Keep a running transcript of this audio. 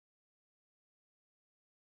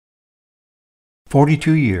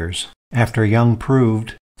42 years after Young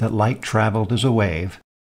proved that light traveled as a wave,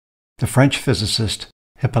 the French physicist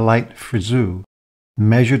Hippolyte Fizeau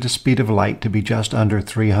measured the speed of light to be just under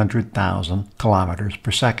 300,000 kilometers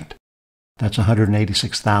per second. That's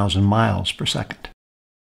 186,000 miles per second.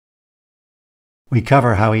 We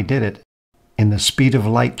cover how he did it in the Speed of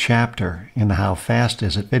Light chapter in the How Fast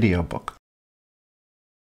Is It video book.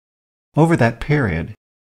 Over that period,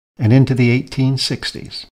 and into the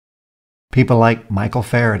 1860s, people like Michael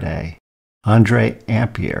Faraday, André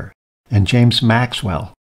Ampère, and James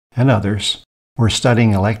Maxwell, and others were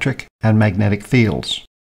studying electric and magnetic fields.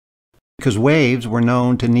 Because waves were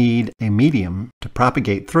known to need a medium to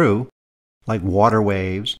propagate through, like water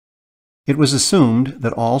waves, it was assumed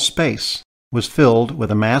that all space was filled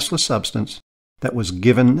with a massless substance that was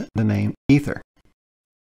given the name ether.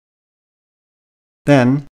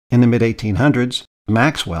 Then, in the mid-1800s,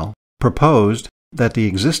 Maxwell proposed that the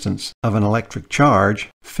existence of an electric charge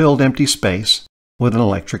filled empty space with an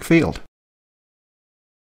electric field.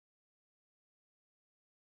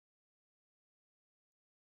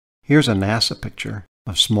 Here's a NASA picture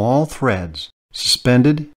of small threads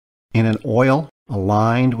suspended in an oil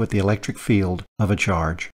aligned with the electric field of a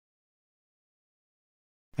charge.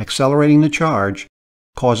 Accelerating the charge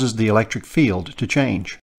causes the electric field to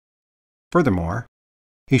change. Furthermore,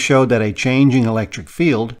 he showed that a changing electric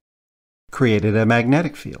field created a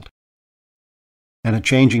magnetic field, and a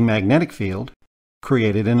changing magnetic field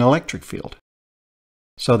created an electric field.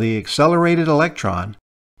 So the accelerated electron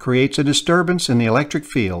creates a disturbance in the electric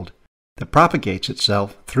field that propagates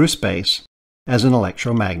itself through space as an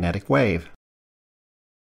electromagnetic wave.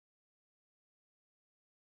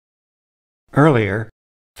 Earlier,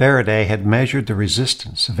 Faraday had measured the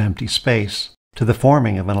resistance of empty space to the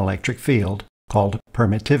forming of an electric field called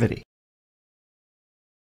permittivity.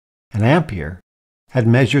 And Ampère had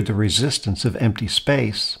measured the resistance of empty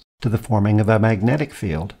space to the forming of a magnetic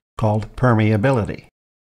field called permeability.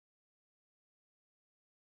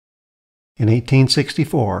 In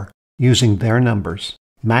 1864, using their numbers,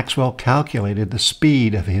 Maxwell calculated the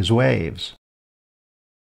speed of his waves.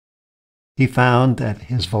 He found that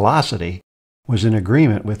his velocity was in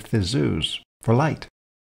agreement with Fizeau's for light.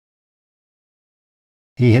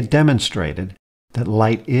 He had demonstrated that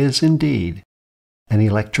light is indeed an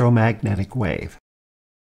electromagnetic wave.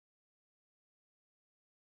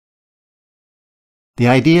 The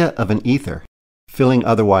idea of an ether filling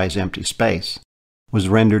otherwise empty space was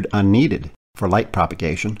rendered unneeded for light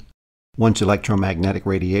propagation once electromagnetic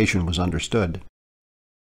radiation was understood.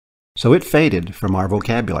 So it faded from our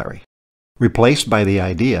vocabulary, replaced by the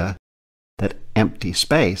idea that empty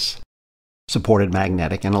space supported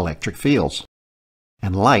magnetic and electric fields,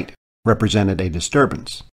 and light represented a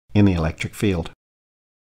disturbance in the electric field.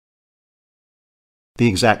 The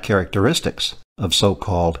exact characteristics of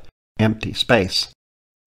so-called empty space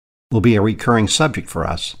will be a recurring subject for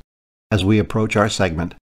us as we approach our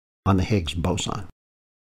segment on the Higgs boson.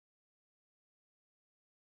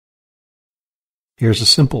 Here's a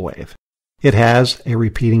simple wave. It has a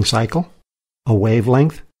repeating cycle, a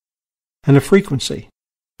wavelength, and a frequency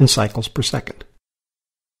in cycles per second.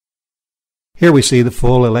 Here we see the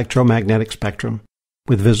full electromagnetic spectrum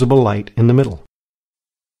with visible light in the middle.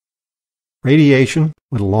 Radiation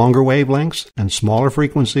with longer wavelengths and smaller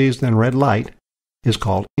frequencies than red light is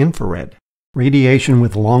called infrared. Radiation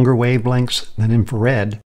with longer wavelengths than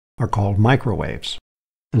infrared are called microwaves,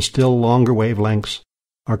 and still longer wavelengths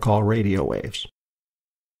are called radio waves.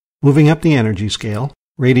 Moving up the energy scale,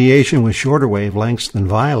 radiation with shorter wavelengths than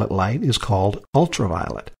violet light is called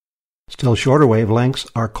ultraviolet. Still shorter wavelengths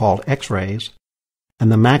are called X-rays,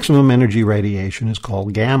 and the maximum energy radiation is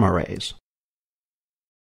called gamma rays.